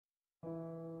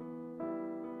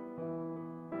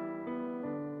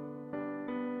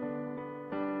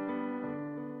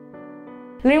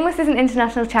Lumos is an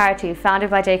international charity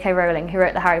founded by J.K. Rowling, who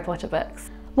wrote the Harry Potter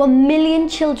books. 1 million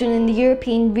children in the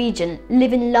European region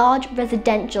live in large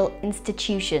residential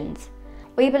institutions.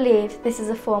 We believe this is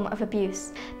a form of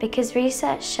abuse because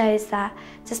research shows that,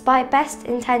 despite best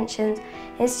intentions,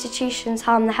 institutions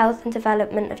harm the health and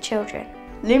development of children.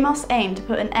 Lumos aim to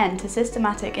put an end to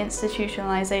systematic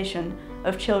institutionalisation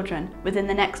of children within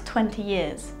the next 20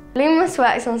 years. Lumos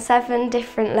works on 7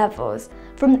 different levels,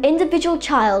 from the individual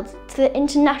child to the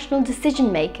international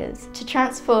decision makers, to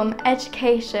transform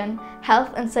education,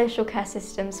 health and social care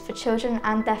systems for children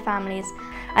and their families,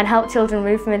 and help children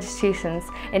move from institutions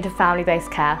into family-based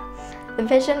care. The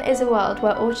vision is a world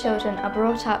where all children are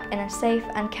brought up in a safe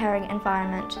and caring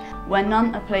environment, where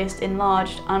none are placed in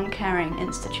large, uncaring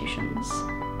institutions.